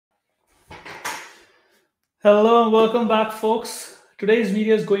Hello and welcome back, folks. Today's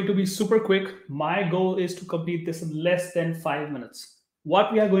video is going to be super quick. My goal is to complete this in less than 5 minutes.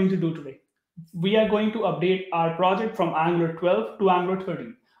 What we are going to do today? We are going to update our project from Angular 12 to Angular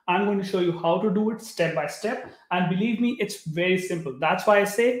 13. I'm going to show you how to do it step by step. And believe me, it's very simple. That's why I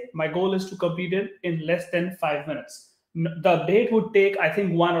say my goal is to complete it in less than 5 minutes. The update would take, I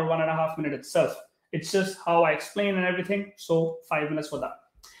think, 1 or 1.5 minutes itself. It's just how I explain and everything. So 5 minutes for that.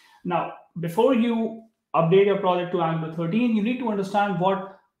 Now, before you update your project to Angular 13, you need to understand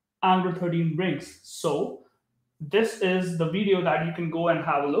what Angular 13 brings. So this is the video that you can go and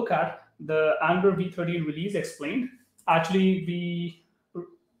have a look at. The Angular v13 release explained. Actually, we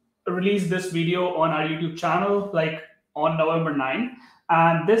released this video on our YouTube channel like on November 9.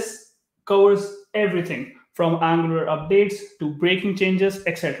 And this covers everything from Angular updates to breaking changes,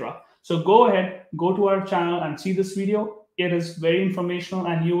 etc. So go ahead, go to our channel and see this video. It is very informational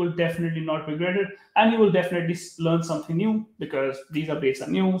and you will definitely not regret it. And you will definitely learn something new because these updates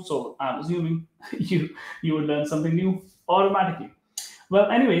are new. So I'm assuming you will learn something new automatically. Well,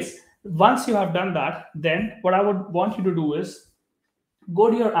 anyways, once you have done that, then what I would want you to do is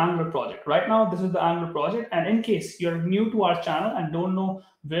go to your Angular project. Right now, this is the Angular project. And in case you're new to our channel and don't know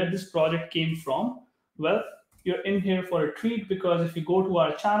where this project came from, well, you're in here for a treat because if you go to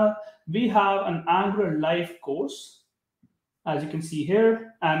our channel, we have an Angular live course, as you can see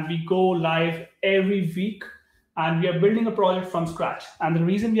here, and we go live every week and we are building a project from scratch. And the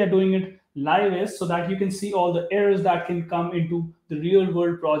reason we are doing it live is so that you can see all the errors that can come into the real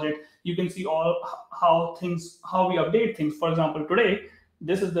world project. You can see all how we update things. For example, today,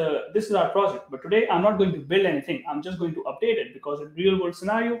 this is our project, but today I'm not going to build anything. I'm just going to update it because in real world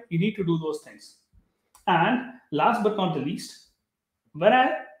scenario, you need to do those things. And last but not the least, when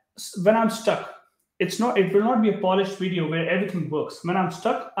I'm stuck, it will not be a polished video where everything works. When I'm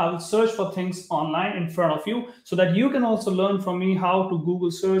stuck, I will search for things online in front of you so that you can also learn from me how to Google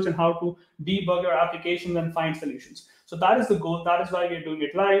search and how to debug your applications and find solutions. So that is the goal. That is why we are doing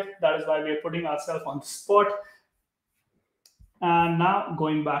it live. That is why we are putting ourselves on the spot. And now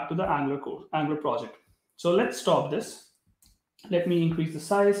going back to the Angular project. So let's stop this. Let me increase the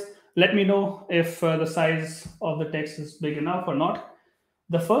size. Let me know if the size of the text is big enough or not.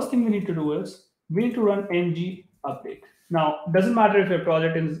 The first thing we need to do is we need to run ng update. Now, it doesn't matter if your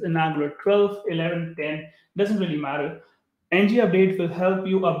project is in Angular 12, 11, 10, doesn't really matter. Ng update will help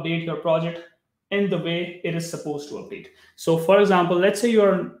you update your project in the way it is supposed to update. So for example, let's say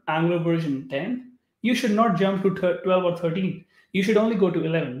you're on Angular version 10, you should not jump to 12 or 13. You should only go to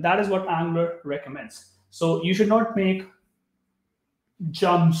 11. That is what Angular recommends. So you should not make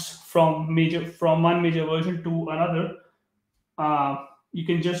jumps from one major version to another. You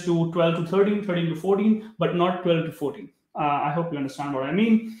can just do 12 to 13, 13 to 14, but not 12 to 14. I hope you understand what I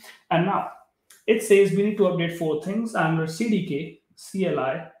mean. And now it says we need to update 4 things: Angular CDK,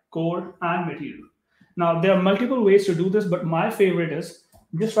 CLI, core, and material. Now there are multiple ways to do this, but my favorite is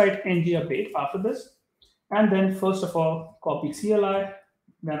just write ng update after this. And then first of all, copy CLI.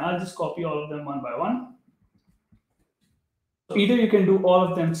 Then I'll just copy all of them one by one. So either you can do all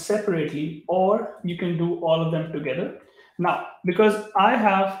of them separately or you can do all of them together. Now, because I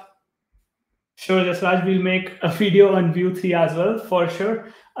have, sure, Jasraj, we'll make a video on Vue 3 as well, for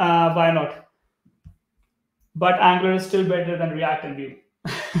sure. Why not? But Angular is still better than React and Vue.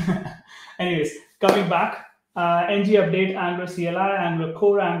 Anyways, coming back, ng update Angular CLI, Angular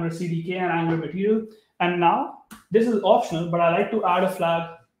core, Angular CDK, and Angular material. And now, this is optional, but I like to add a flag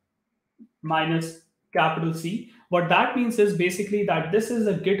minus capital C. What that means is basically that this is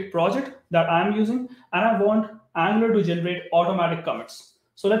a Git project that I'm using, and I want Angular to generate automatic commits.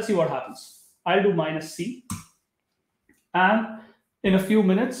 So let's see what happens. I'll do -C. And in a few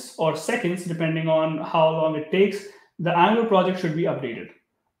minutes or seconds, depending on how long it takes, the Angular project should be updated.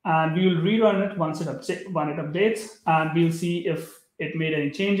 And we will rerun it once it updates, and we'll see if it made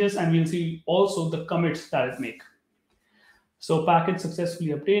any changes, and we'll see also the commits that it make. So package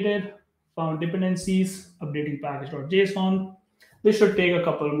successfully updated, found dependencies, updating package.json. This should take a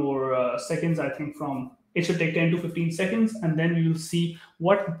couple more seconds, I think it should take 10 to 15 seconds, and then we will see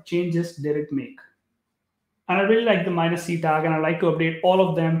what changes did it make. And I really like the -C tag, and I like to update all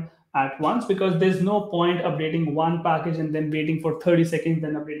of them at once because there's no point updating one package and then waiting for 30 seconds,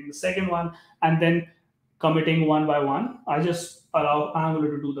 then updating the second one, and then committing one by one. I just allow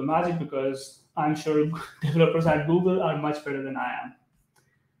Angular to do the magic because I'm sure developers at Google are much better than I am.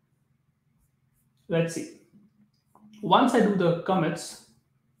 Let's see. Once I do the commits,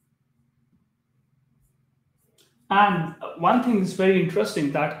 and one thing is very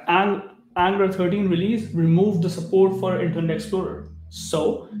interesting that Angular 13 release removed the support for Internet Explorer.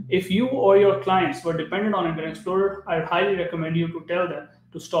 So if you or your clients were dependent on Internet Explorer, I highly recommend you to tell them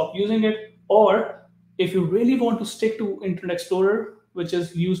to stop using it. Or if you really want to stick to Internet Explorer, which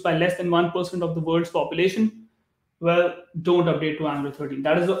is used by less than 1% of the world's population, well, don't update to Angular 13.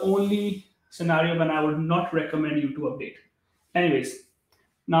 That is the only scenario when I would not recommend you to update. Anyways,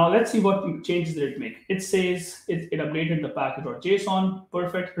 now let's see what changes did it make. It says it updated the package.json.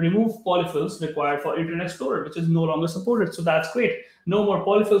 Perfect. Remove polyfills required for Internet Explorer, which is no longer supported. So that's great. No more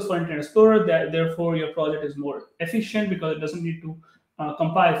polyfills for Internet Explorer. Therefore, your project is more efficient because it doesn't need to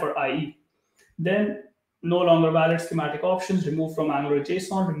compile for IE. Then no longer valid schematic options. Remove from Angular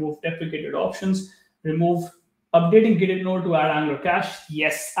JSON. Remove deprecated options. Remove updating git ignore to add Angular cache.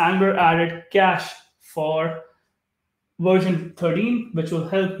 Yes, Angular added cache for version 13, which will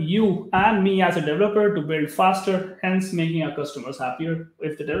help you and me as a developer to build faster, hence making our customers happier.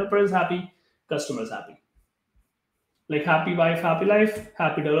 If the developer is happy, customer is happy. Like happy wife, happy life,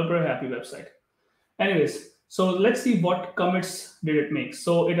 happy developer, happy website. Anyways, so let's see what commits did it make.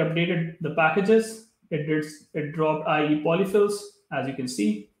 So it updated the packages. It dropped IE polyfills, as you can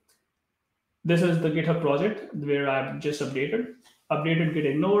see. This is the GitHub project where I've just updated git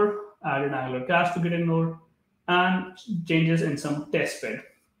ignore, added Angular cache to git ignore, and changes in some test bed.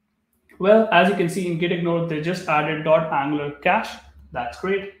 Well, as you can see in git ignore, they just added .angular cache. That's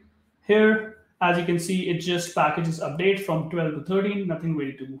great. Here, as you can see, it just packages update from 12 to 13. Nothing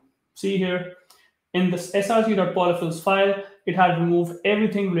really to see here. In this src.polyfills file, it had removed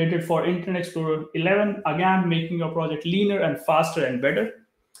everything related for Internet Explorer 11, again, making your project leaner and faster and better.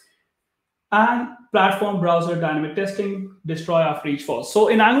 And platform browser dynamic testing, destroy after each fall. So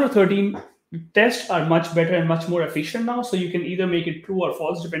in Angular 13, tests are much better and much more efficient now. So you can either make it true or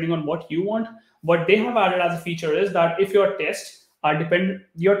false depending on what you want. What they have added as a feature is that if your tests are dependent,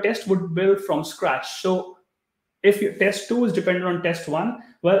 your test would build from scratch. So if your test 2 is dependent on test 1,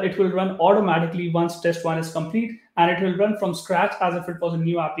 well, it will run automatically once test 1 is complete, and it will run from scratch as if it was a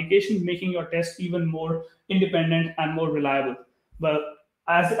new application, making your test even more independent and more reliable. Well,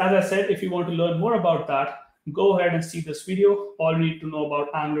 as I said, if you want to learn more about that, go ahead and see this video. All you need to know about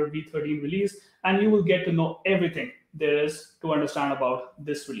Angular v13 release, and you will get to know everything there is to understand about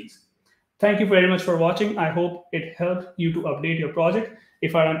this release. Thank you very much for watching. I hope it helped you to update your project.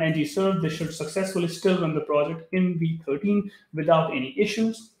 If I run ng-serve, this should successfully still run the project in v13 without any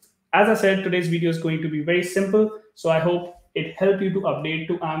issues. As I said, today's video is going to be very simple, so I hope it helped you to update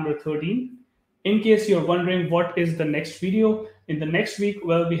to Angular 13. In case you're wondering what is the next video, in the next week,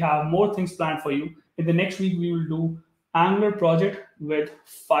 well, we have more things planned for you. In the next week, we will do Angular project with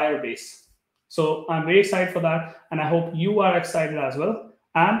Firebase. So I'm very excited for that, and I hope you are excited as well.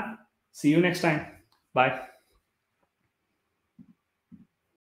 And see you next time. Bye.